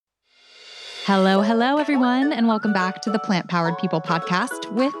Hello, everyone, and welcome back to the Plant Powered People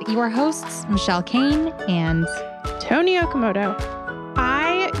podcast with your hosts, Michelle Kane and Tony Okamoto.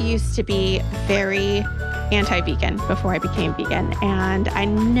 I used to be very anti-vegan before I became vegan, and I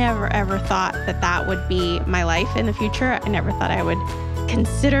never ever thought that that would be my life in the future. I never thought I would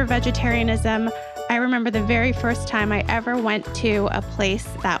consider vegetarianism. I remember the very first time I ever went to a place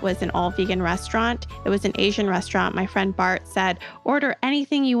that was an all-vegan restaurant. It was an Asian restaurant. My friend Bart said, order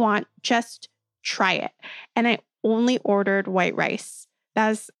anything you want, just try it. And I only ordered white rice.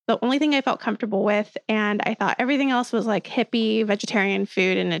 That's the only thing I felt comfortable with. And I thought everything else was like hippie vegetarian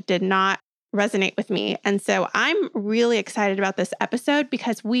food, and it did not resonate with me. And so I'm really excited about this episode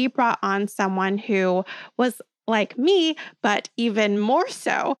because we brought on someone who was like me, but even more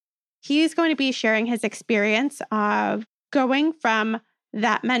so. He's going to be sharing his experience of going from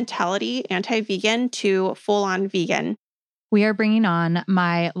that mentality, anti-vegan, to full-on vegan. we are bringing on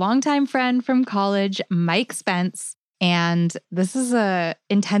my longtime friend from college, Mike Spence. And this is an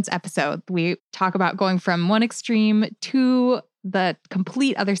intense episode. We talk about going from one extreme to the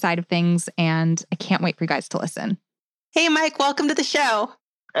complete other side of things. And I can't wait for you guys to listen. Hey, Mike, welcome to the show.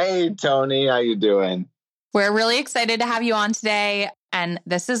 Hey, Tony, how you doing? We're really excited to have you on today. And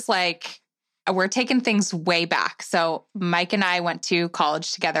this is we're taking things way back. So Mike and I went to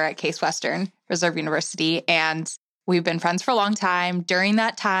college together at Case Western Reserve University, and we've been friends for a long time. During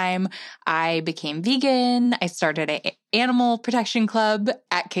that time, I became vegan. I started an animal protection club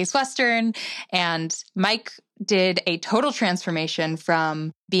at Case Western, and Mike did a total transformation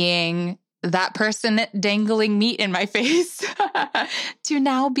from being that person dangling meat in my face to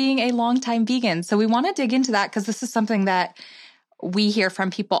now being a longtime vegan. So we want to dig into that because this is something that we hear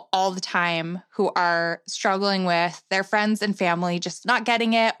from people all the time who are struggling with their friends and family just not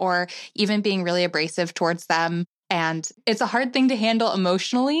getting it or even being really abrasive towards them. And it's a hard thing to handle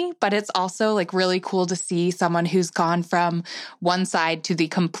emotionally, but it's also really cool to see someone who's gone from one side to the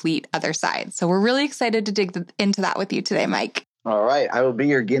complete other side. So we're really excited to dig into that with you today, Mike. All right, I will be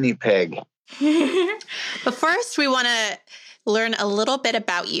your guinea pig. But first, we want to learn a little bit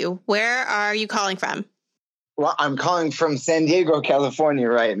about you. Where are you calling from? Well, I'm calling from San Diego, California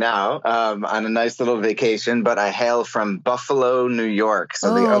right now on a nice little vacation, but I hail from Buffalo, New York,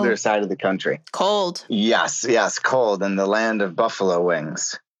 so the other side of the country. Cold. Yes, cold, and the land of buffalo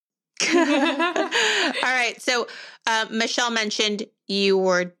wings. All right, so Michelle mentioned you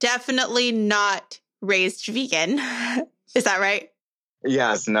were definitely not raised vegan. Is that right?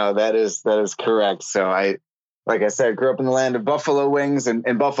 Yes, no, that is correct. So like I said, grew up in the land of buffalo wings, and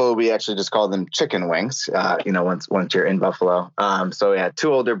in Buffalo, we actually just call them chicken wings, once you're in Buffalo. So we had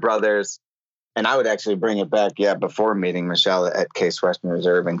two older brothers, and I would actually bring it back, before meeting Michelle at Case Western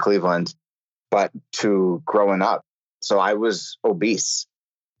Reserve in Cleveland, but to growing up. So I was obese.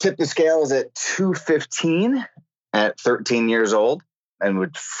 Tipped the scales at 215 at 13 years old, and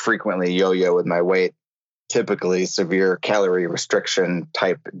would frequently yo-yo with my weight. Typically severe calorie restriction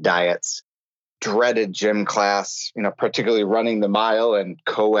type diets, dreaded gym class, particularly running the mile and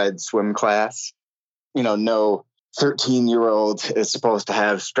co-ed swim class. No 13-year-old is supposed to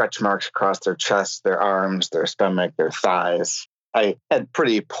have stretch marks across their chest, their arms, their stomach, their thighs. I had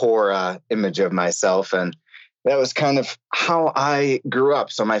pretty poor image of myself, and that was kind of how I grew up.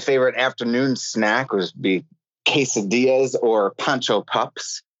 So my favorite afternoon snack was be quesadillas or Pancho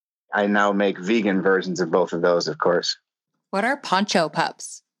Pups. I now make vegan versions of both of those, of course. What are Pancho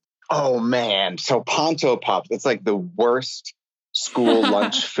Pups? Oh, man. So Pancho Pups, it's like the worst school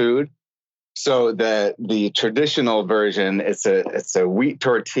lunch food. So the traditional version, it's a wheat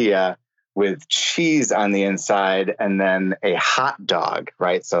tortilla with cheese on the inside and then a hot dog,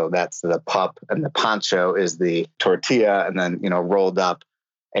 right? So that's the pup, and the pancho is the tortilla and then, rolled up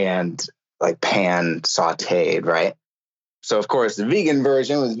and pan sauteed, right? So, of course, the vegan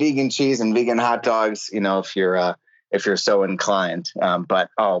version was vegan cheese and vegan hot dogs, if you're so inclined.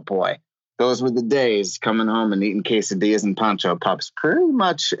 But, oh, boy, those were the days coming home and eating quesadillas and Pancho Pups pretty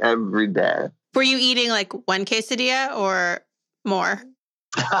much every day. Were you eating one quesadilla or more?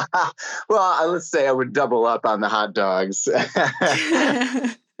 Well, let's say I would double up on the hot dogs.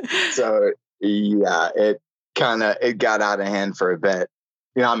 So, yeah, it got out of hand for a bit.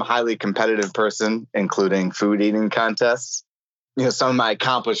 I'm a highly competitive person, including food eating contests. Some of my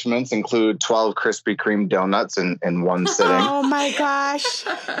accomplishments include 12 Krispy Kreme donuts in one sitting. Oh, my gosh.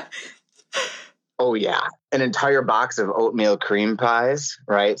 Oh, yeah. An entire box of oatmeal cream pies,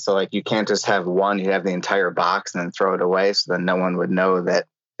 right? So, you can't just have one. You have the entire box and then throw it away so then no one would know that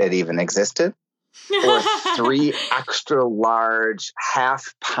it even existed. Or 3 extra large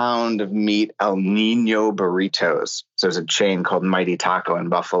half-pound of meat El Nino burritos. So there's a chain called Mighty Taco in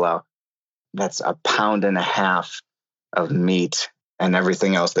Buffalo. that's a pound and a half of meat and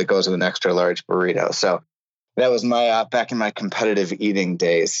everything else that goes with an extra large burrito. So that was my back in my competitive eating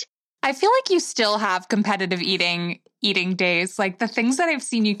days. I feel like you still have competitive eating days. Like the things that I've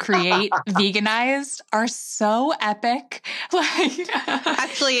seen you create veganized are so epic. Like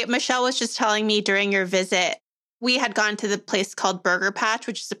Actually, Michelle was just telling me during your visit, we had gone to the place called Burger Patch,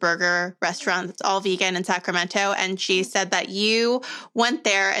 which is a burger restaurant that's all vegan in Sacramento. And she said that you went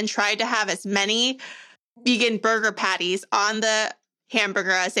there and tried to have as many vegan burger patties on the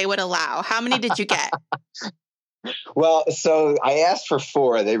hamburger as they would allow. How many did you get? Well, so I asked for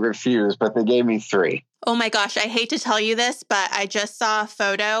 4. They refused, but they gave me 3. Oh my gosh, I hate to tell you this, but I just saw a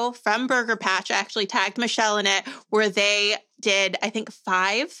photo from Burger Patch. I actually tagged Michelle in it where they did, I think,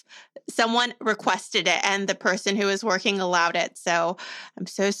 5. Someone requested it and the person who was working allowed it. So I'm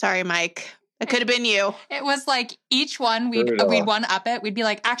so sorry, Mike. It could have been you. it was like each one we'd one up it. We'd be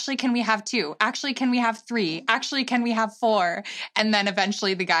like, actually, can we have 2? Actually, can we have 3? Actually, can we have 4? And then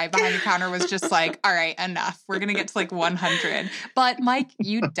eventually the guy behind the counter was just like, all right, enough. We're going to get to like 100. But Mike,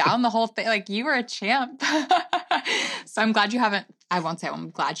 you down the whole thing. Like you were a champ. So I'm glad you haven't, I won't say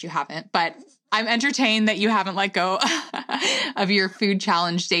I'm glad you haven't, but I'm entertained that you haven't let go of your food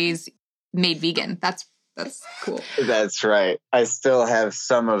challenge days made vegan. That's cool. That's right. I still have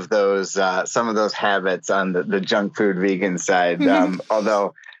some of those habits on the junk food vegan side.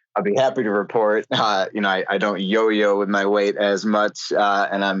 Although I'll be happy to report, I don't yo-yo with my weight as much,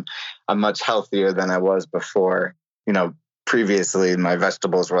 and I'm much healthier than I was before. Previously my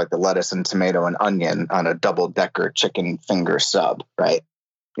vegetables were like the lettuce and tomato and onion on a double-decker chicken finger sub, right?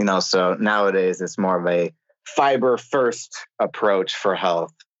 So nowadays it's more of a fiber first approach for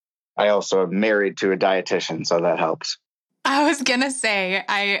health. I also am married to a dietitian, so that helps. I was going to say,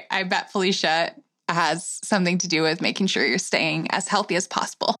 I bet Felicia has something to do with making sure you're staying as healthy as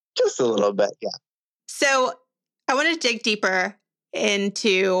possible. Just a little bit, yeah. So I want to dig deeper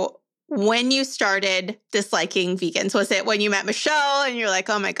into when you started disliking vegans. Was it when you met Michelle and you're like,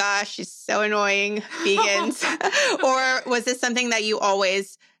 oh my gosh, she's so annoying, vegans? Or was this something that you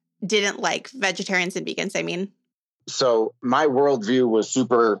always didn't like, vegetarians and vegans, I mean? So my worldview was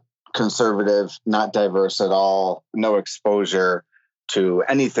super conservative, not diverse at all, no exposure to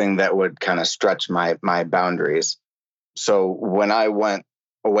anything that would kind of stretch my boundaries. So when I went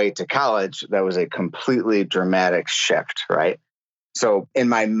away to college, that was a completely dramatic shift, right? So in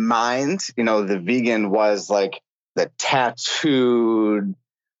my mind, the vegan was like the tattooed,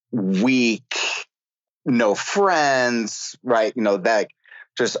 weak, no friends, right? That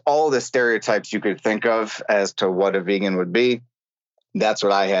just all the stereotypes you could think of as to what a vegan would be. That's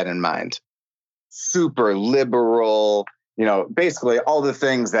what I had in mind. Super liberal, basically all the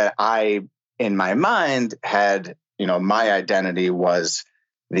things that I, in my mind, had, my identity was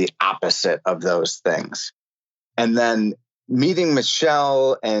the opposite of those things. And then meeting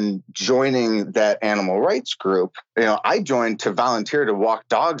Michelle and joining that animal rights group, I joined to volunteer to walk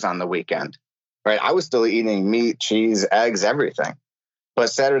dogs on the weekend, right? I was still eating meat, cheese, eggs, everything. But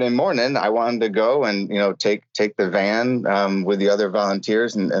Saturday morning, I wanted to go and, take the van with the other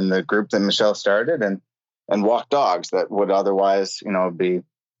volunteers and the group that Michelle started and walk dogs that would otherwise, be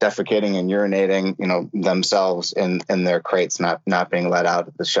defecating and urinating, themselves in their crates, not being let out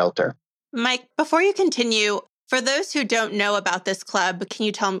of the shelter. Mike, before you continue, for those who don't know about this club, can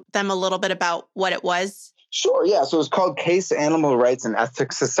you tell them a little bit about what it was? Sure, yeah. So it's called Case Animal Rights and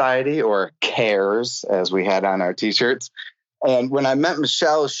Ethics Society, or CARES, as we had on our T-shirts. And when I met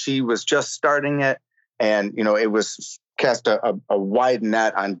Michelle, she was just starting it. And, it was cast a wide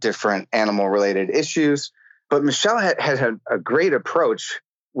net on different animal-related issues. But Michelle had a great approach,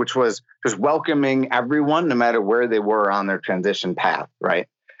 which was just welcoming everyone, no matter where they were on their transition path, right?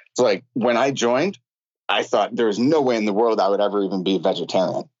 So like when I joined, I thought there was no way in the world I would ever even be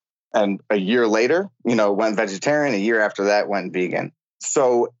vegetarian. And a year later, went vegetarian. A year after that, went vegan.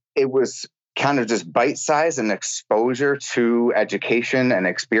 So it was kind of just bite size and exposure to education and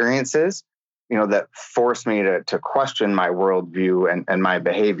experiences, that forced me to question my worldview and my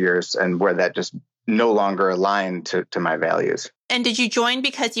behaviors, and where that just no longer aligned to my values. And did you join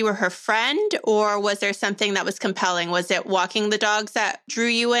because you were her friend, or was there something that was compelling? Was it walking the dogs that drew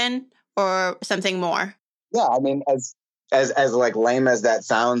you in, or something more? Yeah, I mean, as like lame as that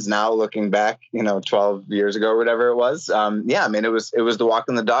sounds now, looking back, 12 years ago or whatever it was. Yeah, I mean, it was the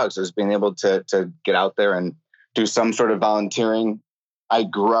walking the dogs. It was being able to get out there and do some sort of volunteering. I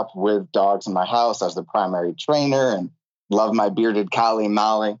grew up with dogs in my house. I was the primary trainer and loved my bearded collie,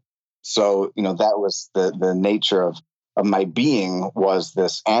 Molly. So, that was the nature of my being, was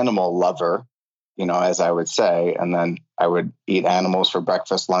this animal lover, as I would say, and then I would eat animals for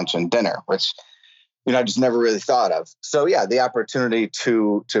breakfast, lunch, and dinner, which, I just never really thought of. So yeah, the opportunity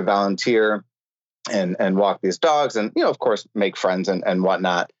to volunteer and walk these dogs and, of course, make friends and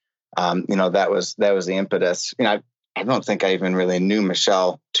whatnot. That was the impetus. I don't think I even really knew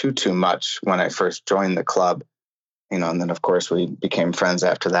Michelle too much when I first joined the club, and then of course we became friends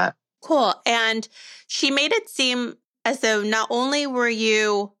after that. Cool. And she made it seem as though not only were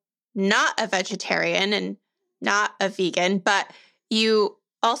you not a vegetarian and not a vegan, but you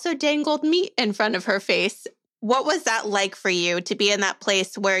also dangled meat in front of her face. What was that like for you to be in that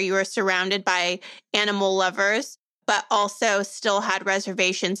place where you were surrounded by animal lovers, but also still had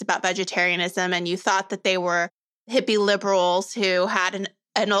reservations about vegetarianism, and you thought that they were hippie liberals who had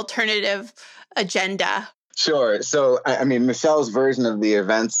an alternative agenda? Sure. So, I mean, Michelle's version of the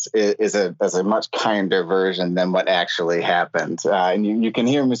events is a much kinder version than what actually happened. And you can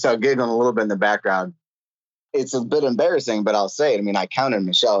hear Michelle giggling a little bit in the background. It's a bit embarrassing, but I'll say it. I mean, I counted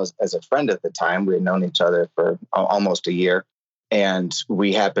Michelle as a friend at the time. We had known each other for almost a year, and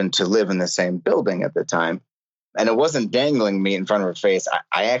we happened to live in the same building at the time. And it wasn't dangling meat in front of her face.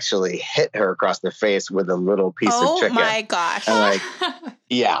 I actually hit her across the face with a little piece of chicken. Oh my gosh. And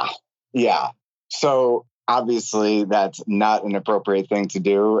yeah. So obviously that's not an appropriate thing to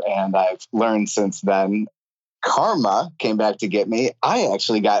do. And I've learned since then, karma came back to get me. I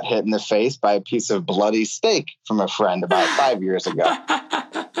actually got hit in the face by a piece of bloody steak from a friend about 5 years ago.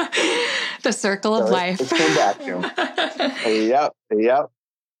 The circle of life. It came back to him. Yep.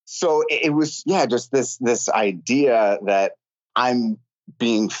 So it was, just this idea that I'm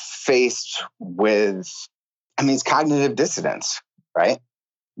being faced with, it's cognitive dissonance, right?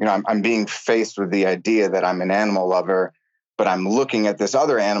 I'm being faced with the idea that I'm an animal lover, but I'm looking at this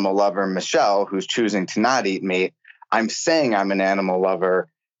other animal lover, Michelle, who's choosing to not eat meat. I'm saying I'm an animal lover,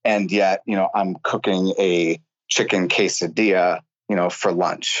 and yet, I'm cooking a chicken quesadilla, for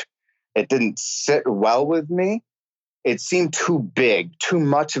lunch. It didn't sit well with me. It seemed too big, too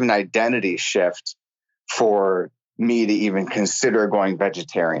much of an identity shift for me to even consider going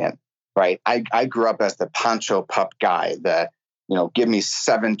vegetarian, right? I grew up as the poncho pup guy, give me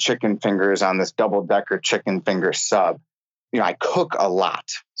 7 chicken fingers on this double-decker chicken finger sub. I cook a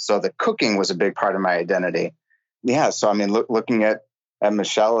lot. So the cooking was a big part of my identity. Yeah. So, looking at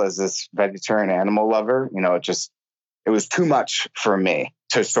Michelle as this vegetarian animal lover, it was too much for me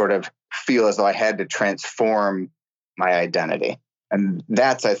to sort of feel as though I had to transform my identity. And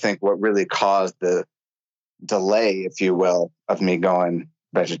that's, I think, what really caused the delay, if you will, of me going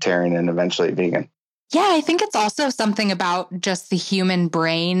vegetarian and eventually vegan. Yeah, I think it's also something about just the human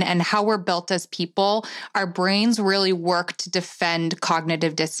brain and how we're built as people. Our brains really work to defend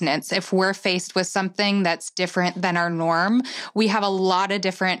cognitive dissonance. If we're faced with something that's different than our norm, we have a lot of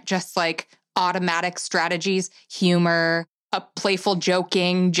different just like automatic strategies, humor, a playful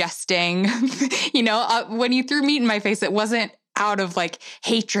joking, jesting. When you threw meat in my face, it wasn't out of like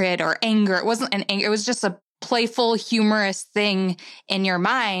hatred or anger. It wasn't an anger. It was just a playful, humorous thing in your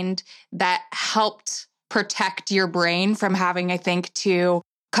mind that helped protect your brain from having, I think, to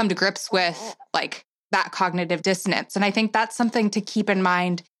come to grips with like that cognitive dissonance. And I think that's something to keep in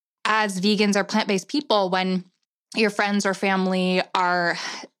mind as vegans or plant-based people when your friends or family are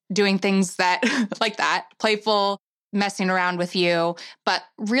doing things that like that, playful, messing around with you, but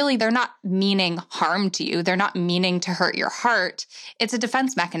really they're not meaning harm to you. They're not meaning to hurt your heart. It's a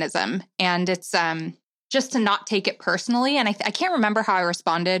defense mechanism. And it's just to not take it personally. And I can't remember how I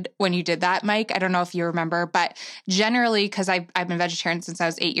responded when you did that, Mike. I don't know if you remember, but generally, because I've been vegetarian since I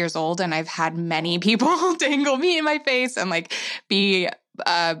was 8 years old, and I've had many people dangle meat in my face and like be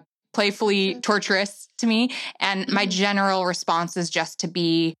playfully torturous to me. And my general response is just to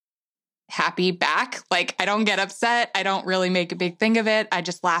be happy back. Like, I don't get upset. I don't really make a big thing of it. I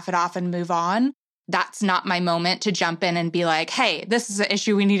just laugh it off and move on. That's not my moment to jump in and be like, hey, this is an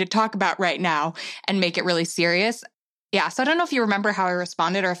issue we need to talk about right now and make it really serious. Yeah. So I don't know if you remember how I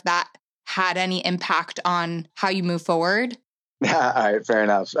responded or if that had any impact on how you move forward. All right. Fair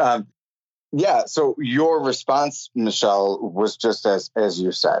enough. So your response, Michelle, was just as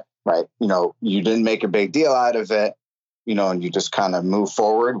you said, right? You didn't make a big deal out of it, and you just kind of move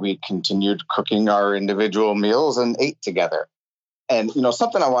forward. We continued cooking our individual meals and ate together. And,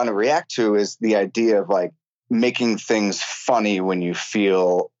 something I want to react to is the idea of like making things funny when you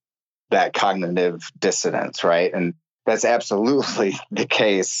feel that cognitive dissonance, right? And that's absolutely the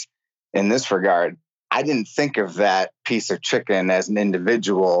case in this regard. I didn't think of that piece of chicken as an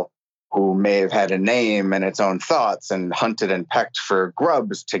individual who may have had a name and its own thoughts and hunted and pecked for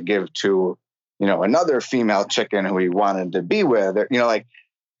grubs to give to, another female chicken who he wanted to be with. Or,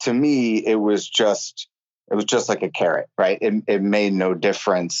 to me, it was just like a carrot, right? It made no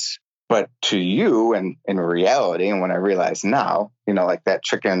difference. But to you, and in reality, and when I realize now, like that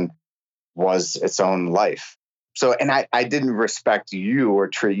chicken was its own life. So, and I didn't respect you or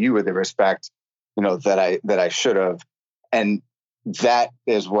treat you with the respect, that I should have. And that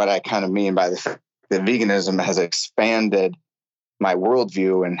is what I kind of mean by the fact that veganism has expanded my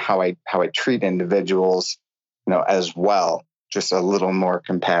worldview and how I treat individuals, as well. Just a little more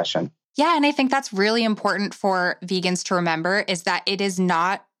compassion. Yeah. And I think that's really important for vegans to remember, is that it is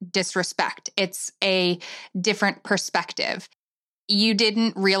not disrespect. It's a different perspective. You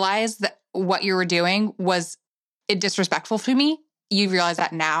didn't realize that what you were doing was disrespectful to me. You realize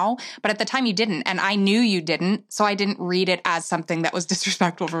that now, but at the time you didn't. And I knew you didn't. So I didn't read it as something that was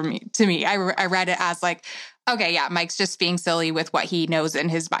disrespectful to me. I read it as like, okay, yeah, Mike's just being silly with what he knows in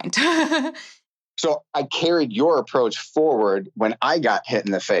his mind. So I carried your approach forward when I got hit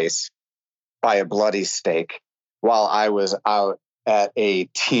in the face by a bloody steak while I was out at a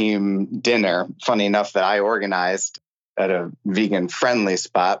team dinner. Funny enough, that I organized at a vegan friendly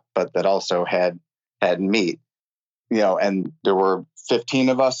spot, but that also had meat. And there were 15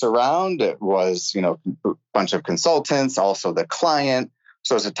 of us around. It was, a bunch of consultants, also the client.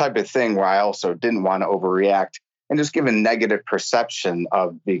 So it's a type of thing where I also didn't want to overreact and just give a negative perception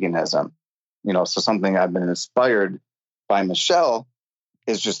of veganism. So something I've been inspired by Michelle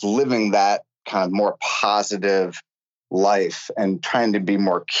is just living that kind of more positive life and trying to be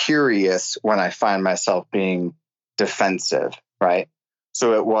more curious when I find myself being defensive, right?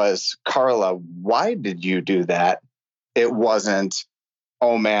 So it was, Carla, why did you do that? It wasn't,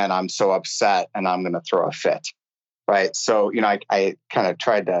 oh man, I'm so upset and I'm going to throw a fit, right? So, I kind of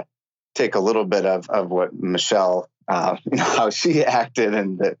tried to take a little bit of what Michelle, how she acted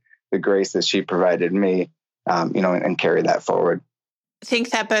and the grace that she provided me, and carry that forward. I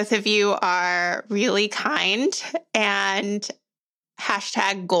think that both of you are really kind and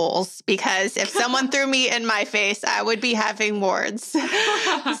 #goals, because if someone threw me in my face, I would be having wards. So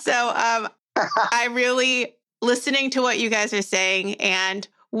I really listening to what you guys are saying and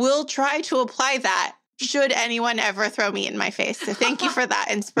will try to apply that should anyone ever throw me in my face. So thank you for that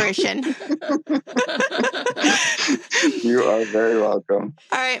inspiration. You are very welcome.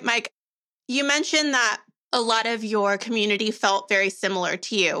 All right, Mike, you mentioned that a lot of your community felt very similar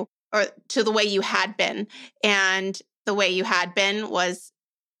to you or to the way you had been. And the way you had been was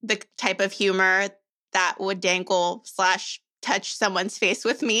the type of humor that would dangle / touch someone's face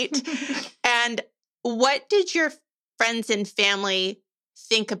with meat. And what did your friends and family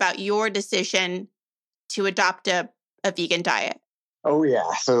think about your decision to adopt a vegan diet? Oh,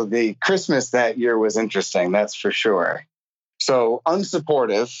 yeah. So the Christmas that year was interesting, that's for sure. So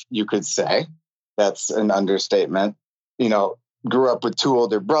unsupportive, you could say. That's an understatement. Grew up with 2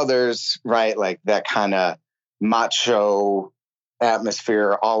 older brothers, right? Like that kind of macho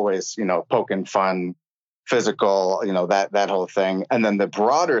atmosphere, always, poking fun, physical, that whole thing. And then the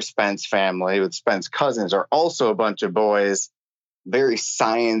broader Spence family with Spence cousins are also a bunch of boys, very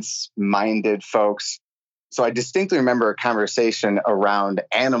science-minded folks. So I distinctly remember a conversation around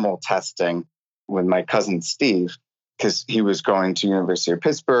animal testing with my cousin Steve, because he was going to University of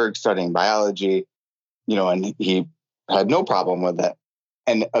Pittsburgh studying biology, and he had no problem with it.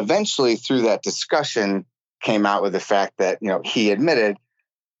 And eventually through that discussion came out with the fact that, he admitted,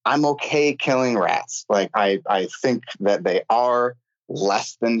 I'm okay killing rats. Like I think that they are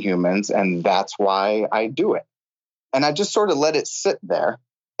less than humans, and that's why I do it. And I just sort of let it sit there.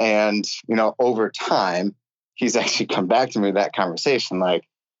 And, over time, he's actually come back to me with that conversation, like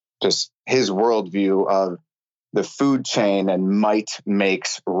just his worldview of the food chain and might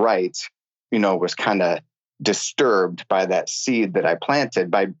makes right, was kind of disturbed by that seed that I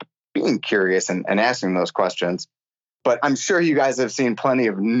planted by being curious and asking those questions. But I'm sure you guys have seen plenty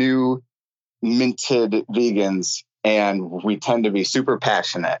of new minted vegans, and we tend to be super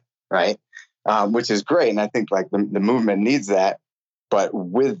passionate, right? Which is great. And I think like the movement needs that. But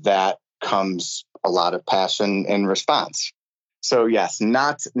with that comes a lot of passion in response. So yes,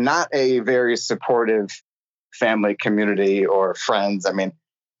 not a very supportive family community or friends. I mean,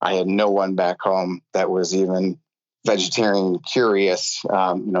 I had no one back home that was even vegetarian curious.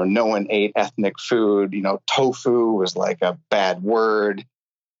 No one ate ethnic food. Tofu was like a bad word.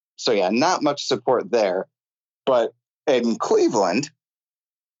 So yeah, not much support there. But in Cleveland,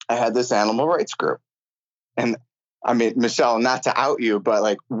 I had this animal rights group. And I mean, Michelle, not to out you, but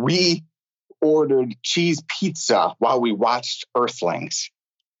like we ordered cheese pizza while we watched Earthlings.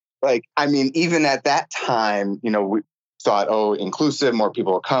 Like, I mean, even at that time, we thought, oh, inclusive, more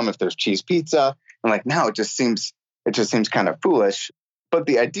people will come if there's cheese pizza. And like now it just seems kind of foolish. But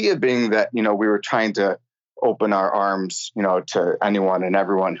the idea being that, we were trying to open our arms, to anyone and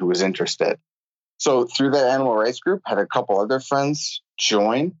everyone who was interested. So through that animal rights group, had a couple other friends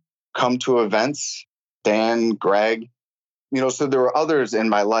join, come to events, Dan, Greg, so there were others in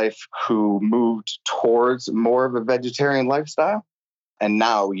my life who moved towards more of a vegetarian lifestyle and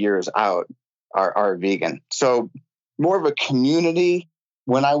now years out are vegan. So more of a community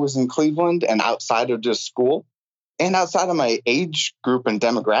when I was in Cleveland and outside of just school and outside of my age group and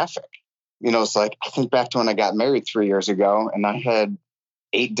demographic. It's like, I think back to when I got married 3 years ago and I had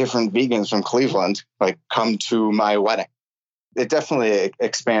 8 different vegans from Cleveland, come to my wedding. It definitely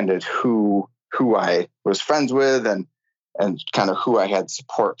expanded who I was friends with and kind of who I had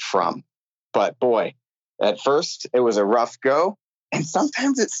support from. But boy, at first it was a rough go and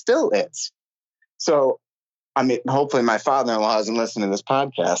sometimes it still is. So, hopefully my father-in-law isn't listening to this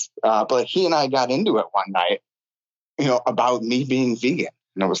podcast, but he and I got into it one night, about me being vegan.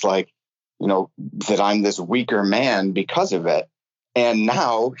 And it was like, that I'm this weaker man because of it. And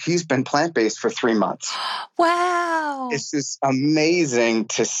now he's been plant-based for 3 months. Wow. It's just amazing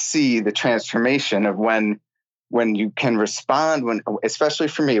to see the transformation of when you can respond, especially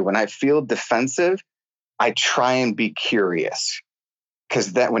for me, when I feel defensive, I try and be curious.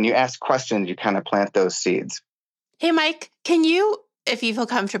 Because that when you ask questions, you kind of plant those seeds. Hey, Mike, can you, if you feel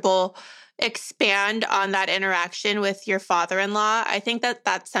comfortable, expand on that interaction with your father-in-law? I think that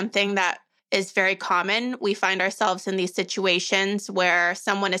that's something that is very common. We find ourselves in these situations where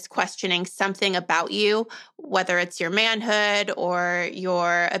someone is questioning something about you, whether it's your manhood or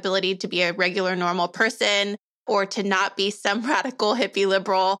your ability to be a regular, normal person, or to not be some radical hippie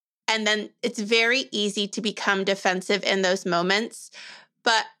liberal. And then it's very easy to become defensive in those moments.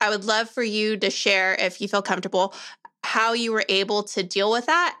 But I would love for you to share, if you feel comfortable, how you were able to deal with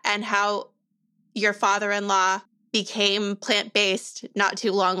that and how your father-in-law became plant-based not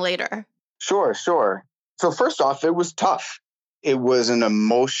too long later. Sure. So first off, it was tough. It was an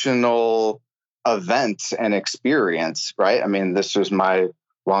emotional event and experience, right? This was my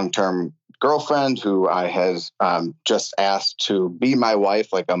long-term girlfriend who I has just asked to be my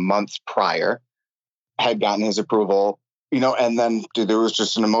wife like a month prior, had gotten his approval, and then there was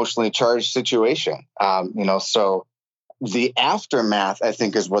just an emotionally charged situation, so the aftermath, I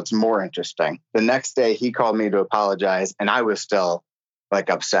think, is what's more interesting. The next day he called me to apologize and I was still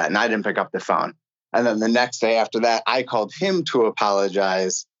upset and I didn't pick up the phone. And then the next day after that, I called him to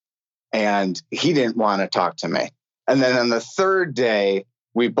apologize and he didn't want to talk to me. And then on the third day,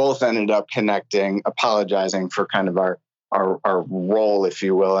 we both ended up connecting, apologizing for kind of our role, if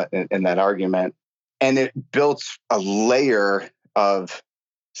you will, in that argument. And it built a layer of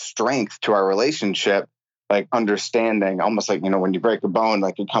strength to our relationship, understanding, almost when you break a bone,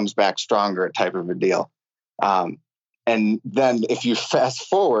 it comes back stronger type of a deal. And then if you fast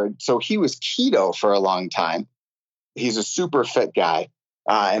forward, so he was keto for a long time. He's a super fit guy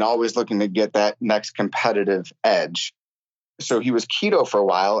and always looking to get that next competitive edge. So he was keto for a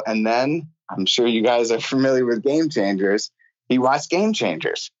while. And then I'm sure you guys are familiar with Game Changers. He watched Game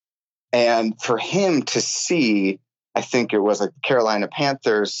Changers. And for him to see, I think it was the Carolina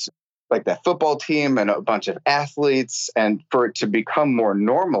Panthers, that football team and a bunch of athletes, and for it to become more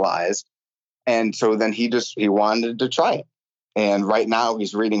normalized. And so then he wanted to try it. And right now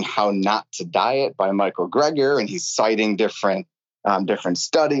he's reading How Not to Diet by Michael Greger, and he's citing different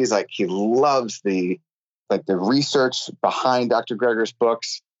studies. He loves the research behind Dr. Greger's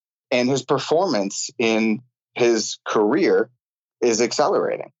books, and his performance in his career is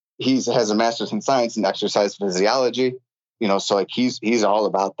accelerating. He has a master's in science and exercise physiology, so he's all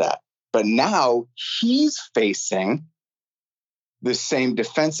about that. But now he's facing the same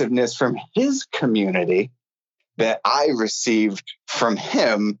defensiveness from his community that I received from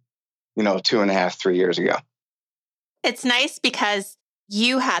him, 2.5, 3 years ago. It's nice because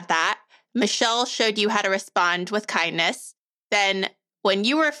you had that. Michelle showed you how to respond with kindness. Then when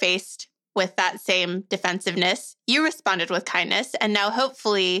you were faced with that same defensiveness, you responded with kindness. And now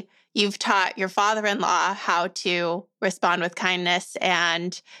hopefully you've taught your father-in-law how to respond with kindness,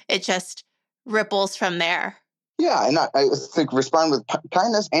 and it just ripples from there. Yeah, and I think respond with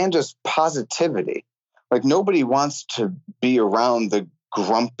kindness and just positivity. Nobody wants to be around the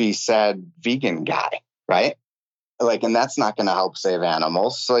grumpy, sad vegan guy, right? And that's not going to help save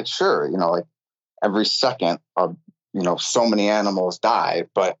animals. So sure, every second, so many animals die.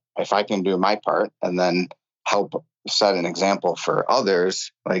 But if I can do my part and then help set an example for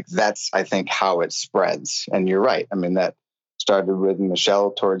others, that's, I think, how it spreads. And you're right. That started with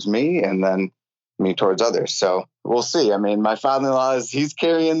Michelle towards me and then me towards others. So we'll see. My father-in-law he's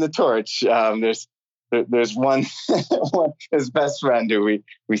carrying the torch. There's there's one, his best friend who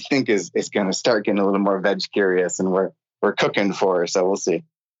we think is going to start getting a little more veg curious, and we're cooking for her. So we'll see.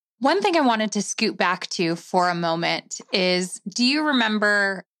 One thing I wanted to scoot back to for a moment is, do you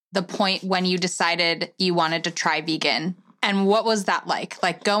remember the point when you decided you wanted to try vegan? And what was that like?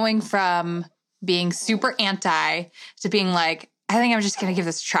 Like going from being super anti to being like, I think I'm just going to give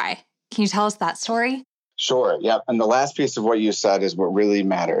this a try. Can you tell us that story? Sure. Yep. And the last piece of what you said is what really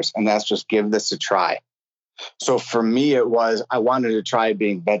matters. And that's just give this a try. So for me, it was, I wanted to try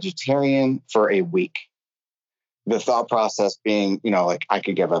being vegetarian for a week. The thought process being, like I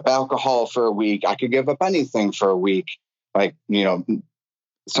could give up alcohol for a week. I could give up anything for a week. Like,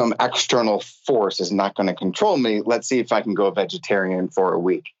 some external force is not going to control me. Let's see if I can go vegetarian for a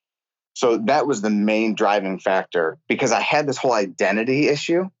week. So that was the main driving factor, because I had this whole identity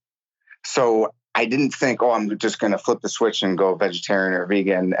issue. So I didn't think, I'm just going to flip the switch and go vegetarian or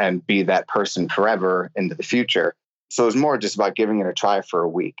vegan and be that person forever into the future. So it was more just about giving it a try for a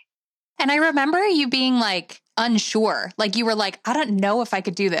week. And I remember you being like unsure, like you were like, I don't know if I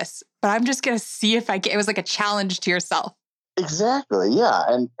could do this, but I'm just going to see if I can. It was like a challenge to yourself. Exactly. Yeah.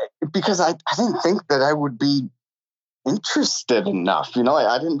 And because I didn't think that I would be interested enough,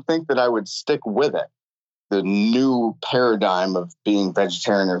 I didn't think that I would stick with it. The new paradigm of being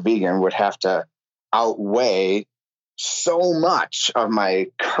vegetarian or vegan would have to outweigh so much of my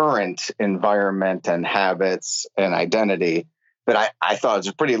current environment and habits and identity that I thought it was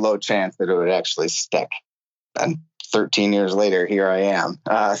a pretty low chance that it would actually stick. And 13 years later, here I am.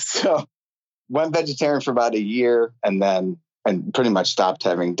 So went vegetarian for about a year and pretty much stopped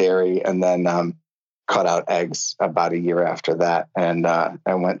having dairy, and then cut out eggs about a year after that. And I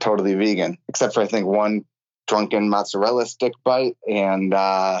went totally vegan, except for I think one drunken mozzarella stick bite and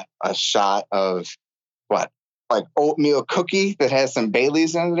a shot of like oatmeal cookie that has some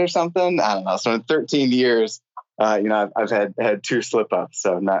Baileys in it or something. I don't know. So in 13 years, I've had 2 slip ups,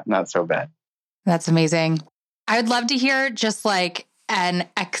 so not so bad. That's amazing. I would love to hear just like an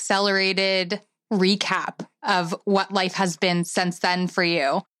accelerated recap of what life has been since then for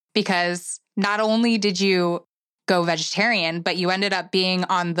you, because not only did you go vegetarian, but you ended up being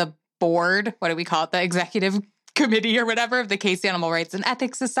on the board, what do we call it? The executive committee or whatever of the Case Animal Rights and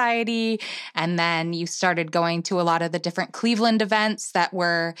Ethics Society. And then you started going to a lot of the different Cleveland events that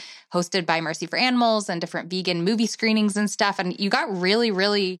were hosted by Mercy for Animals and different vegan movie screenings and stuff. And you got really,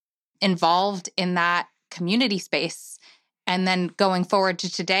 really involved in that community space. And then going forward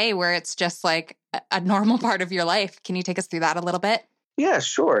to today, where it's just like a normal part of your life. Can you take us through that a little bit? Yeah,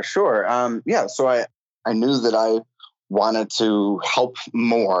 sure. So I knew that I wanted to help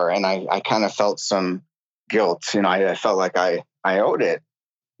more, and I kind of felt some guilt. I felt like I owed it,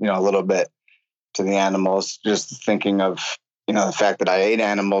 a little bit to the animals, just thinking of, the fact that I ate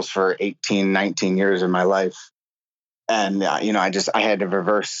animals for 18, 19 years of my life. And, I had to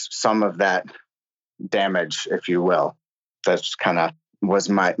reverse some of that damage, if you will. That's kind of was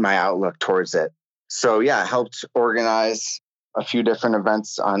my outlook towards it. So I helped organize a few different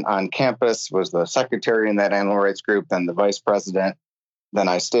events on campus, was the secretary in that animal rights group, then the vice president. Then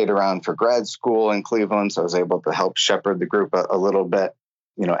I stayed around for grad school in Cleveland, so I was able to help shepherd the group a little bit,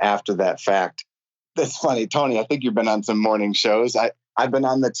 after that fact. That's funny, Tony, I think you've been on some morning shows. I've been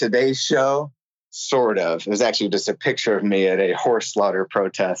on the Today Show, sort of. It was actually just a picture of me at a horse slaughter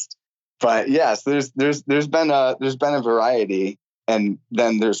protest. But yes, there's been a variety. And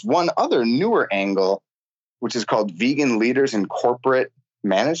then there's one other newer angle, which is called Vegan Leaders in Corporate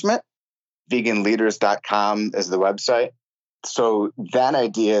Management. Veganleaders.com is the website. So that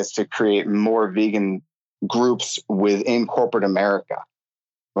idea is to create more vegan groups within corporate America,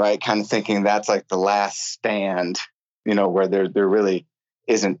 right? Kind of thinking that's like the last stand, where there really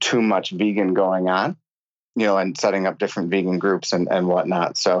isn't too much vegan going on, and setting up different vegan groups and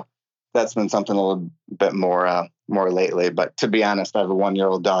whatnot. So that's been something a little bit more lately. But to be honest, I have a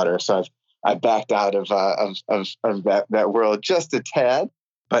 1-year-old daughter, so I backed out of that world just a tad,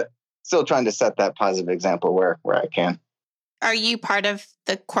 but still trying to set that positive example where I can. Are you part of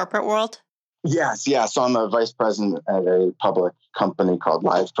the corporate world? Yes. Yeah. So I'm a vice president at a public company called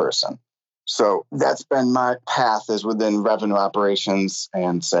LivePerson. So that's been my path, is within revenue operations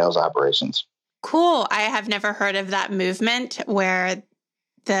and sales operations. Cool. I have never heard of that movement where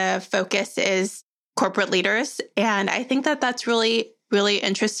the focus is corporate leaders. And I think that that's really, really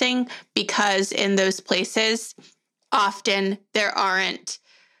interesting, because in those places, often there aren't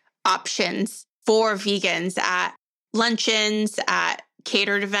options for vegans at luncheons, at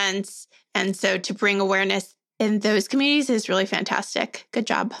catered events. And so to bring awareness in those communities is really fantastic. Good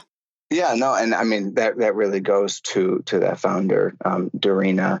job. Yeah, no. And I mean, that really goes to that founder,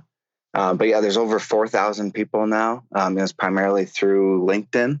 Dorina But yeah, there's over 4,000 people now. It's primarily through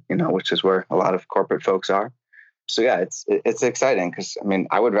LinkedIn, which is where a lot of corporate folks are. So yeah, it's exciting because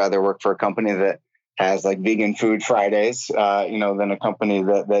I would rather work for a company that has like vegan food Fridays, than a company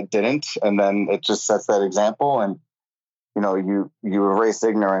that didn't. And then it just sets that example, and you erase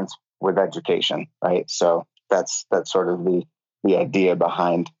ignorance with education, right? So that's sort of the idea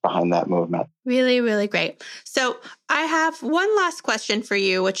behind that movement. Really, really great. So I have one last question for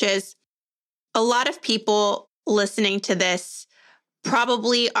you, which is, a lot of people listening to this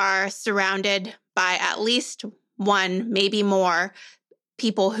probably are surrounded by at least one, maybe more,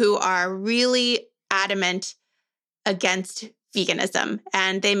 people who are really adamant against veganism,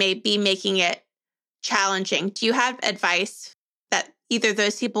 and they may be making it challenging. Do you have advice that either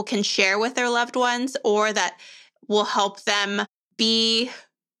those people can share with their loved ones, or that will help them be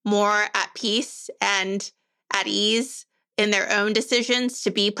more at peace and at ease in their own decisions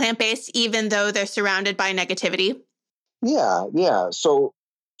to be plant-based, even though they're surrounded by negativity? Yeah. So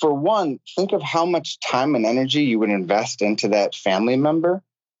for one, think of how much time and energy you would invest into that family member,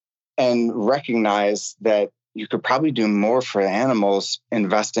 and recognize that you could probably do more for animals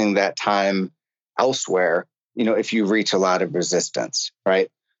investing that time elsewhere, if you reach a lot of resistance, right?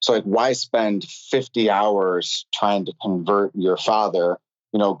 So like, why spend 50 hours trying to convert your father,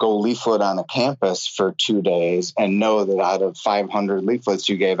 go leaflet on a campus for 2 days and know that out of 500 leaflets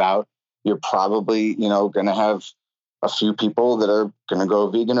you gave out, you're probably, going to have a few people that are going to go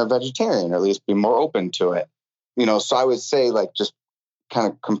vegan or vegetarian, or at least be more open to it. So I would say, like, just kind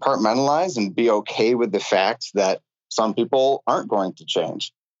of compartmentalize and be okay with the fact that some people aren't going to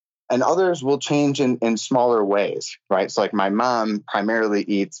change and others will change in smaller ways, right? So like, my mom primarily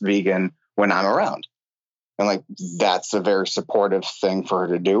eats vegan when I'm around. And like, that's a very supportive thing for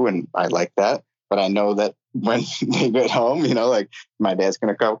her to do. And I like that. But I know that when they get home, like, my dad's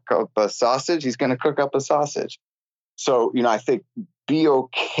going to cook up a sausage. He's going to cook up a sausage. So, I think be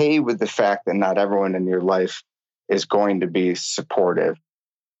okay with the fact that not everyone in your life is going to be supportive,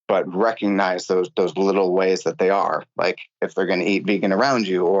 but recognize those little ways that they are. Like, if they're going to eat vegan around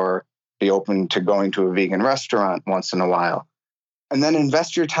you, or be open to going to a vegan restaurant once in a while, and then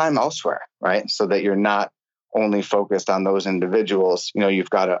invest your time elsewhere, right? So that you're not only focused on those individuals. You've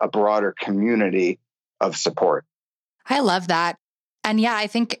got a broader community of support. I love that. And yeah, I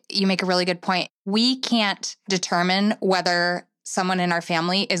think you make a really good point. We can't determine whether someone in our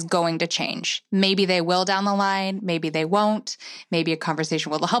family is going to change. Maybe they will down the line. Maybe they won't. Maybe a conversation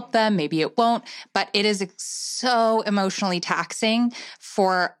will help them. Maybe it won't. But it is so emotionally taxing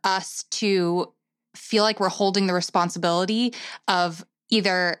for us to feel like we're holding the responsibility of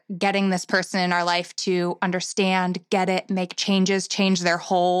either getting this person in our life to understand, get it, make changes, change their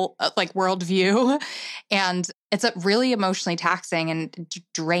whole worldview. And it's really emotionally taxing and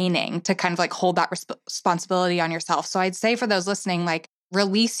draining to kind of like hold that responsibility on yourself. So I'd say for those listening, like,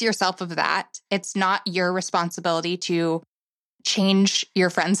 release yourself of that. It's not your responsibility to change your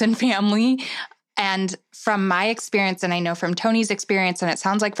friends and family. And from my experience, and I know from Tony's experience, and it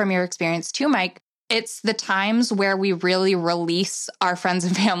sounds like from your experience too, Mike, it's the times where we really release our friends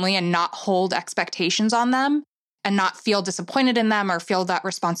and family and not hold expectations on them and not feel disappointed in them or feel that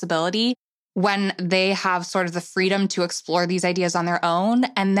responsibility, when they have sort of the freedom to explore these ideas on their own.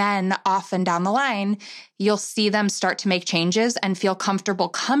 And then often down the line, you'll see them start to make changes and feel comfortable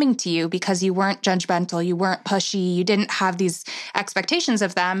coming to you because you weren't judgmental, you weren't pushy, you didn't have these expectations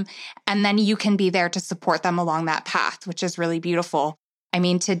of them. And then you can be there to support them along that path, which is really beautiful. I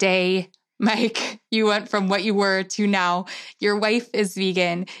mean, today, Mike, you went from what you were to now. Your wife is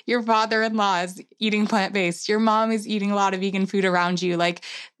vegan. Your father-in-law is eating plant-based. Your mom is eating a lot of vegan food around you. Like,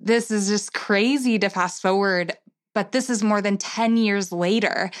 this is just crazy to fast forward. But this is more than 10 years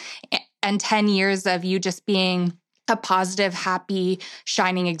later, and 10 years of you just being a positive, happy,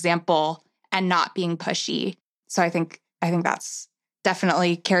 shining example and not being pushy. So I think that's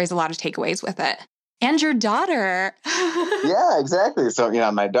definitely carries a lot of takeaways with it. And your daughter. Yeah, exactly. So,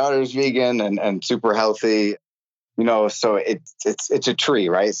 my daughter's vegan and super healthy, so it's a tree,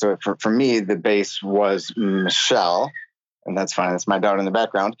 right? So for me, the base was Michelle, and that's fine. That's my daughter in the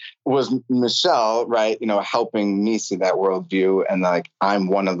background, was Michelle, right? Helping me see that worldview. And like, I'm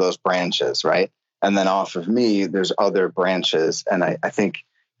one of those branches, right? And then off of me, there's other branches. And I think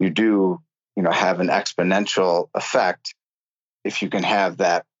you do, have an exponential effect if you can have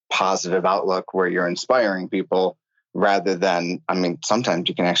that positive outlook where you're inspiring people rather than, sometimes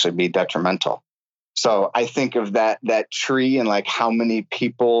you can actually be detrimental. So I think of that tree and like how many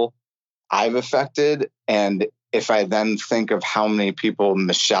people I've affected. And if I then think of how many people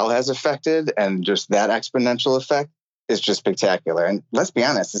Michelle has affected and just that exponential effect, just spectacular. And let's be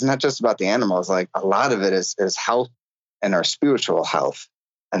honest, it's not just about the animals. Like a lot of it is health and our spiritual health.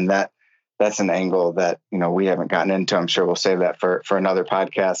 And that's an angle that, we haven't gotten into. I'm sure we'll save that for another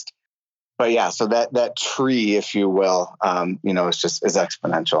podcast. But yeah, so that tree, if you will, is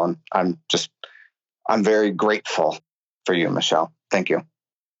exponential. And I'm very grateful for you, Michelle. Thank you.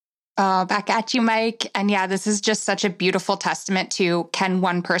 Oh, back at you, Mike. And yeah, this is just such a beautiful testament to, can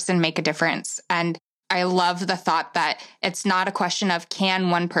one person make a difference? And I love the thought that it's not a question of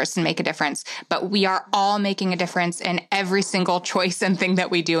can one person make a difference, but we are all making a difference in every single choice and thing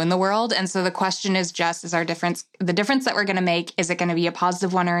that we do in the world. And so the question is just, the difference that we're going to make, is it going to be a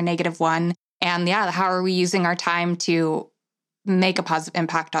positive one or a negative one? And yeah, how are we using our time to make a positive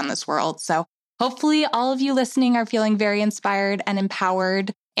impact on this world? So hopefully all of you listening are feeling very inspired and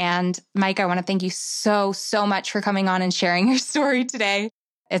empowered. And Mike, I want to thank you so, so much for coming on and sharing your story today.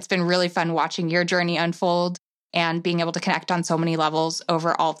 It's been really fun watching your journey unfold and being able to connect on so many levels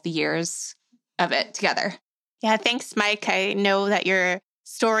over all of the years of it together. Yeah, thanks, Mike. I know that your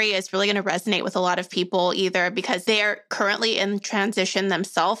story is really going to resonate with a lot of people, either because they are currently in transition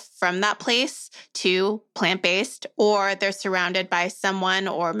themselves from that place to plant-based, or they're surrounded by someone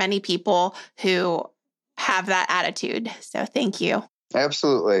or many people who have that attitude. So thank you.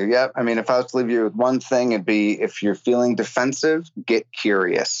 Absolutely. Yeah. I mean, if I was to leave you with one thing, it'd be, if you're feeling defensive, get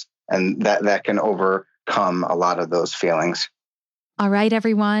curious. And that can overcome a lot of those feelings. All right,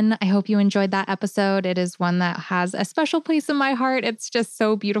 everyone. I hope you enjoyed that episode. It is one that has a special place in my heart. It's just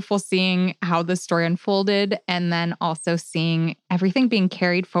so beautiful seeing how the story unfolded, and then also seeing everything being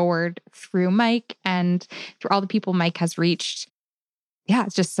carried forward through Mike and through all the people Mike has reached. Yeah,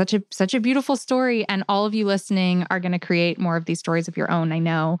 it's just such a beautiful story. And all of you listening are going to create more of these stories of your own, I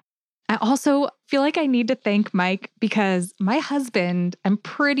know. I also feel like I need to thank Mike, because my husband, I'm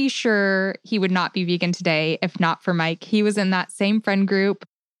pretty sure he would not be vegan today if not for Mike. He was in that same friend group,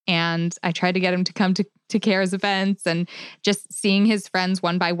 and I tried to get him to come to CARE's events, and just seeing his friends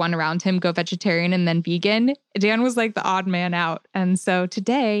one by one around him go vegetarian and then vegan, Dan was like the odd man out. And so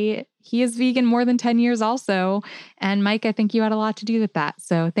today he is vegan more than 10 years also. And Mike, I think you had a lot to do with that.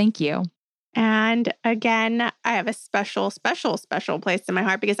 So thank you. And again, I have a special, special, special place in my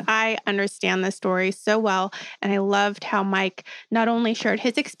heart, because I understand this story so well. And I loved how Mike not only shared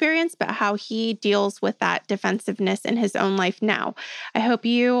his experience, but how he deals with that defensiveness in his own life now. I hope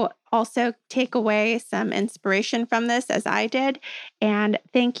you also take away some inspiration from this, as I did. And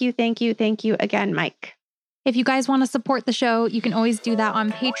thank you again, Mike. If you guys want to support the show, you can always do that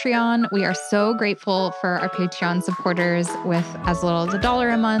on Patreon. We are so grateful for our Patreon supporters. With as little as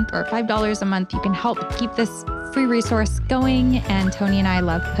 $1 a month or $5 a month, you can help keep this free resource going. And Tony and I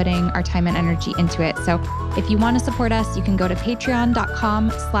love putting our time and energy into it. So if you want to support us, you can go to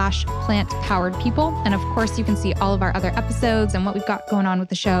patreon.com/plantpoweredpeople. And of course, you can see all of our other episodes and what we've got going on with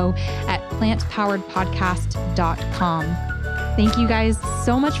the show at plantpoweredpodcast.com. Thank you guys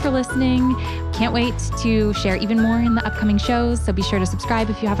so much for listening. Can't wait to share even more in the upcoming shows. So be sure to subscribe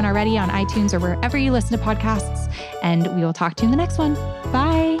if you haven't already on iTunes or wherever you listen to podcasts. And we will talk to you in the next one.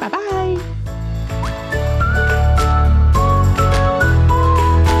 Bye. Bye-bye.